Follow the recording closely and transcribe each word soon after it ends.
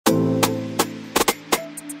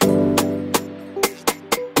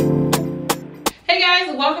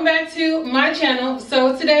guys, welcome back to my channel.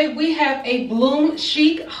 So today we have a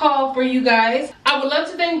BloomChic haul for you guys. I would love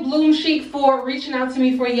to thank BloomChic for reaching out to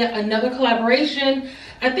me for yet another collaboration.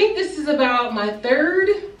 I think this is about my third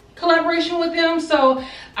collaboration with them, so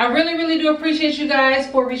I really do appreciate you guys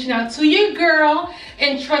for reaching out to your girl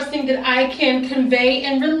and trusting that I can convey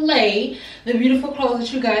and relay the beautiful clothes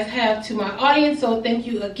that you guys have to my audience. So thank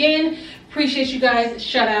you again, appreciate you guys.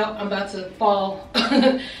 Shout out. I'm about to fall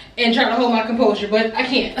and try to hold my composure, but I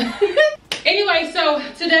can't. Anyway, so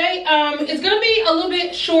today it's gonna be a little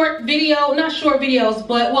bit short video, not short videos,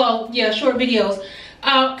 but well, yeah, short videos,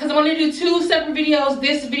 because I want to do two separate videos.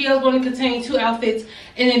 This video is going to contain 2 outfits,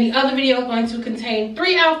 and then the other video is going to contain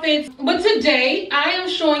 3 outfits. But today I am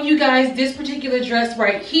showing you guys this particular dress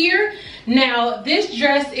right here. Now this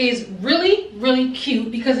dress is really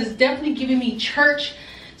cute because it's definitely giving me church,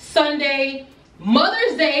 Sunday,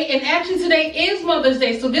 Mother's Day, and actually today is Mother's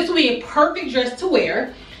Day, so this will be a perfect dress to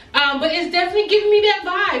wear. But it's definitely giving me that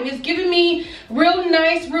vibe. It's giving me real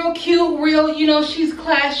nice, real cute, real, you know, she's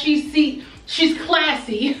classy, she's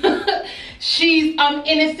classy, she's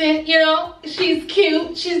innocent, you know, she's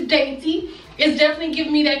cute, she's dainty. It's definitely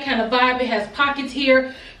giving me that kind of vibe. It has pockets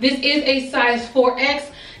here. This is a size 4X.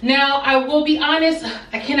 Now I will be honest,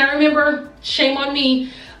 I cannot remember, shame on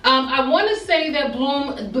me. I want to say that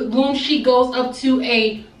BloomChic goes up to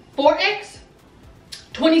a 4X,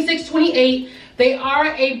 26, 28. They are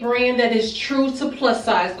a brand that is true to plus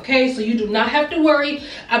size, okay? So you do not have to worry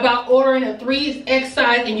about ordering a 3X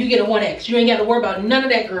size and you get a 1X. You ain't got to worry about none of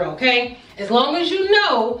that, girl, okay? As long as you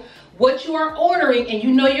know what you are ordering and you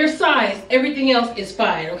know your size, everything else is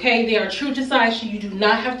fine, okay? They are true to size, so you do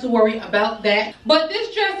not have to worry about that. But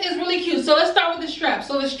this dress is really cute. So let's start with the straps.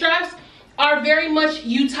 So the straps are very much,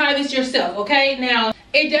 you tie this yourself, okay? Now,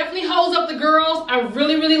 it definitely holds up the girls. I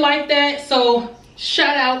really like that. So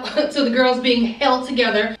shout out to the girls being held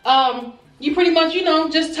together. You pretty much, you know,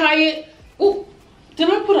 just tie it. Ooh, did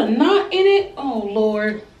I put a knot in it? Oh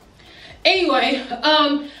Lord. Anyway,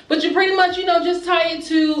 but you pretty much, you know, just tie it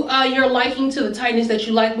to your liking, to the tightness that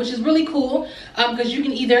you like, which is really cool, because you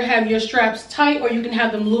can either have your straps tight or you can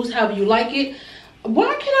have them loose, however you like it.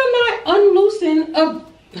 Why can I not unloosen a...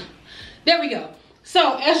 There we go.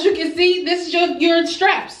 So as you can see, this is your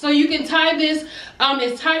straps. So you can tie this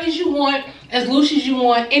as tight as you want, as loose as you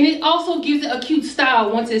want, and it also gives it a cute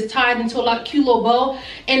style once it's tied into a cute little bow,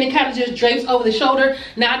 and it kind of just drapes over the shoulder.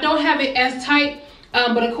 Now I don't have it as tight,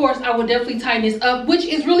 but of course I will definitely tighten this up, which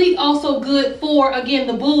is really also good for, again,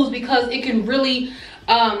 the boobs, because it can really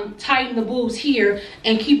tighten the boobs here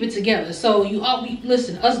and keep it together. So you all,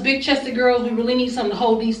 listen, us big chested girls, we really need something to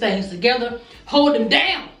hold these things together, hold them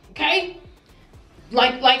down. Okay,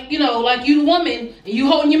 like you know, like you the woman and you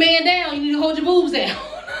holding your man down, you need to hold your boobs down.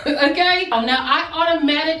 Okay. Now I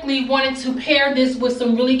automatically wanted to pair this with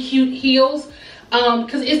some really cute heels,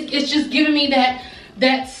 because it's just giving me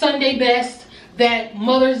that Sunday best, that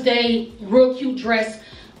Mother's Day real cute dress.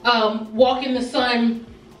 Walk in the sun,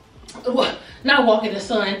 not walk in the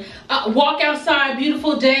sun, walk outside,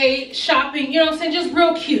 beautiful day, shopping, you know what I'm saying, just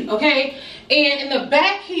real cute. Okay. And in the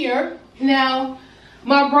back here, now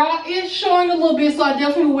my bra is showing a little bit, so I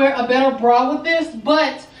definitely wear a better bra with this,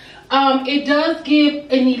 but it does give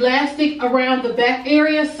an elastic around the back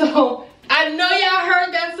area. So I know y'all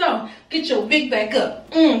heard that song, get your big back up.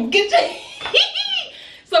 Get your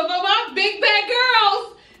so for my big back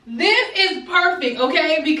girls, this is perfect,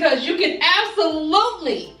 okay? Because you can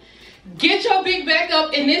absolutely get your big back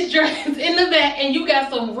up in this dress in the back, and you got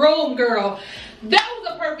some room, girl. That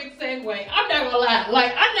was a perfect segue. I'm not gonna lie.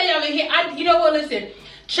 Like, I know y'all been here. You know what? Listen,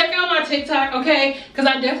 check out my TikTok, okay? Because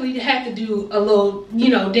I definitely had to do a little, you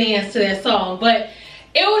know, dance to that song. But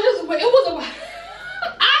it was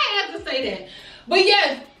I had to say that. But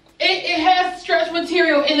yes, it has stretch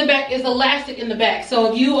material in the back. It's elastic in the back.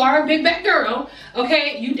 So if you are a big back girl,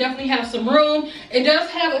 okay, you definitely have some room. It does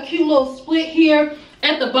have a cute little split here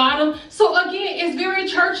at the bottom, so again, it's very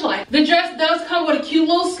church-like. The dress does come with a cute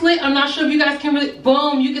little slit. I'm not sure if you guys can really,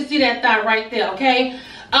 boom, you can see that thigh right there, okay?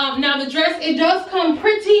 Now the dress, it does come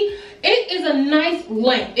pretty, it is a nice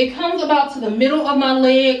length. It comes about to the middle of my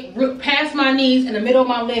leg, past my knees, in the middle of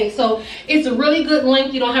my leg, so it's a really good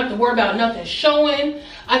length. You don't have to worry about nothing showing.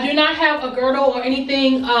 I do not have a girdle or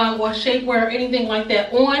anything, or shapewear or anything like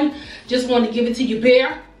that on. Just wanted to give it to you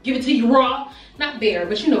bare, give it to you raw. Not bare,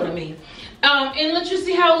 but you know what I mean. And let you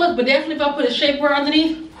see how it looks. But definitely if I put a shapewear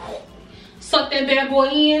underneath, suck that bad boy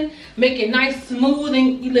in, make it nice, smooth,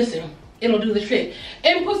 and you listen, it'll do the trick.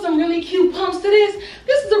 And put some really cute pumps to this.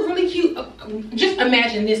 This is a really cute, just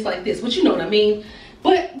imagine this like this, but you know what I mean.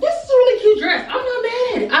 But this is a really cute dress. I'm not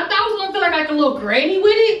mad at it. I thought I was gonna feel like a little granny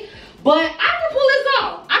with it, but I can pull this is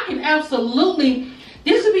all. I can absolutely,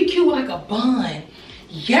 this would be cute with like a bun.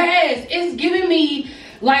 Yes, it's giving me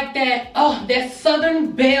like that, that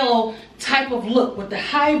Southern Belle type of look with the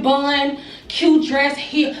high bun, cute dress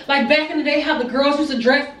here. Like back in the day, how the girls used to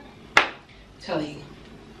dress. Tell you,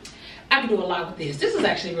 I can do a lot with this. This is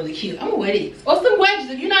actually really cute. I'm gonna wear these. Or some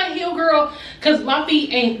wedges if you're not a heel girl, because my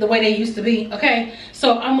feet ain't the way they used to be, okay?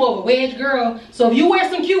 So I'm more of a wedge girl. So if you wear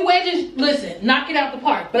some cute wedges, listen, knock it out the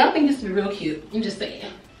park. But I think this would be real cute. I'm just saying.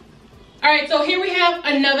 All right, so here we have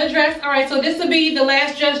another dress. All right, so this will be the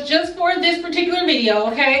last dress just for this particular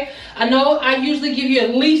video, okay? I know I usually give you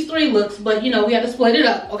at least 3 looks, but you know, we have to split it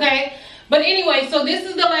up, okay? But anyway, so this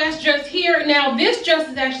is the last dress here. Now, this dress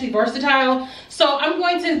is actually versatile. So I'm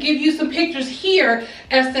going to give you some pictures here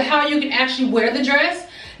as to how you can actually wear the dress.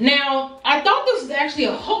 Now, I thought this was actually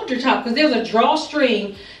a halter top because there's a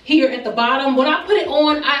drawstring here at the bottom. When I put it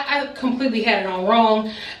on, I completely had it on wrong.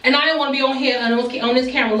 And I didn't want to be on here on this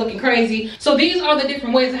camera looking crazy. So these are the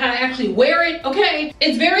different ways of how to actually wear it, okay?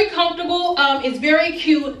 It's very comfortable. It's very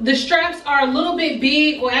cute. The straps are a little bit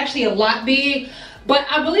big, or actually a lot big. But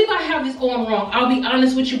I believe I have this on wrong. I'll be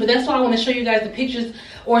honest with you, but that's why I want to show you guys the pictures,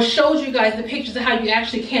 or showed you guys the pictures of how you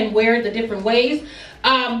actually can wear it the different ways.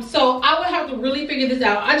 So I would have to really figure this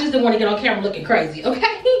out. I just didn't want to get on camera looking crazy,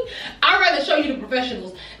 okay? I'd rather show you the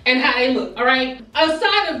professionals and how they look, all right?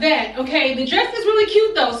 Aside of that, okay, the dress is really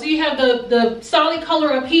cute though. So you have the solid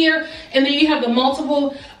color up here, and then you have the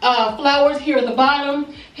multiple flowers here at the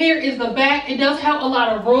bottom. Here is the back. It does have a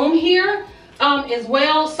lot of room here as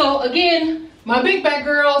well. So again, my big back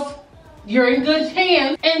girls, you're in good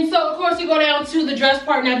hands. And so of course you go down to the dress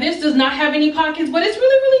part. Now this does not have any pockets, but it's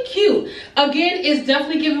really cute. Again, it's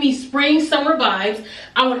definitely giving me spring summer vibes.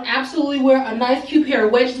 I would absolutely wear a nice cute pair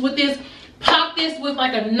of wedges with this. Pop this with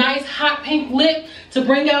like a nice hot pink lip to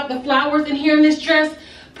bring out the flowers in here in this dress.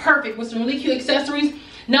 Perfect, with some really cute accessories.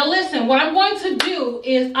 Now listen, what I'm going to do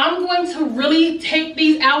is I'm going to really take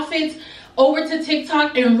these outfits over to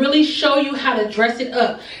TikTok and really show you how to dress it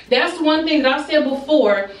up. That's one thing that I've said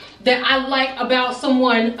before that I like about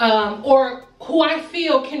someone or who I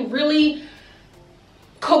feel can really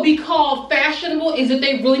be called fashionable, is that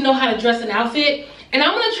they really know how to dress an outfit. And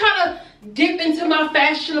I'm gonna try to dip into my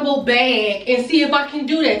fashionable bag and see if I can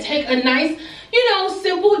do that. Take a nice, you know,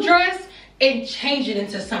 simple dress and change it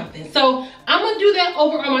into something. So I'm gonna do that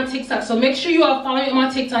over on my TikTok. So make sure you all follow me on my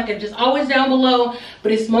TikTok. It's just always down below,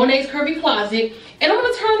 but it's Mone's Curvy Closet. And I'm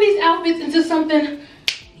gonna turn these outfits into something,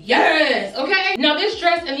 yes, okay? Now this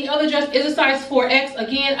dress and the other dress is a size 4X.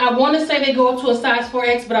 Again, I wanna say they go up to a size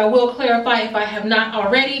 4X, but I will clarify if I have not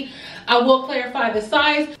already. I will clarify the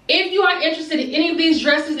size. If you are interested in any of these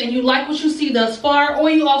dresses and you like what you see thus far, or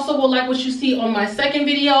you also will like what you see on my second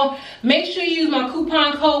video, make sure you use my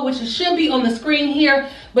coupon code, which should be on the screen here,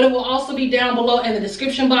 but it will also be down below in the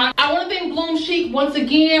description box. I want to thank BloomChic once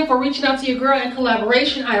again for reaching out to your girl in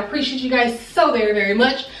collaboration. I appreciate you guys so very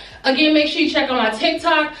much. Again, make sure you check out my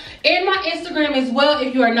TikTok and my Instagram as well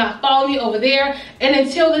if you are not following me over there. And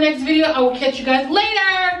until the next video, I will catch you guys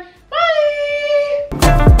later.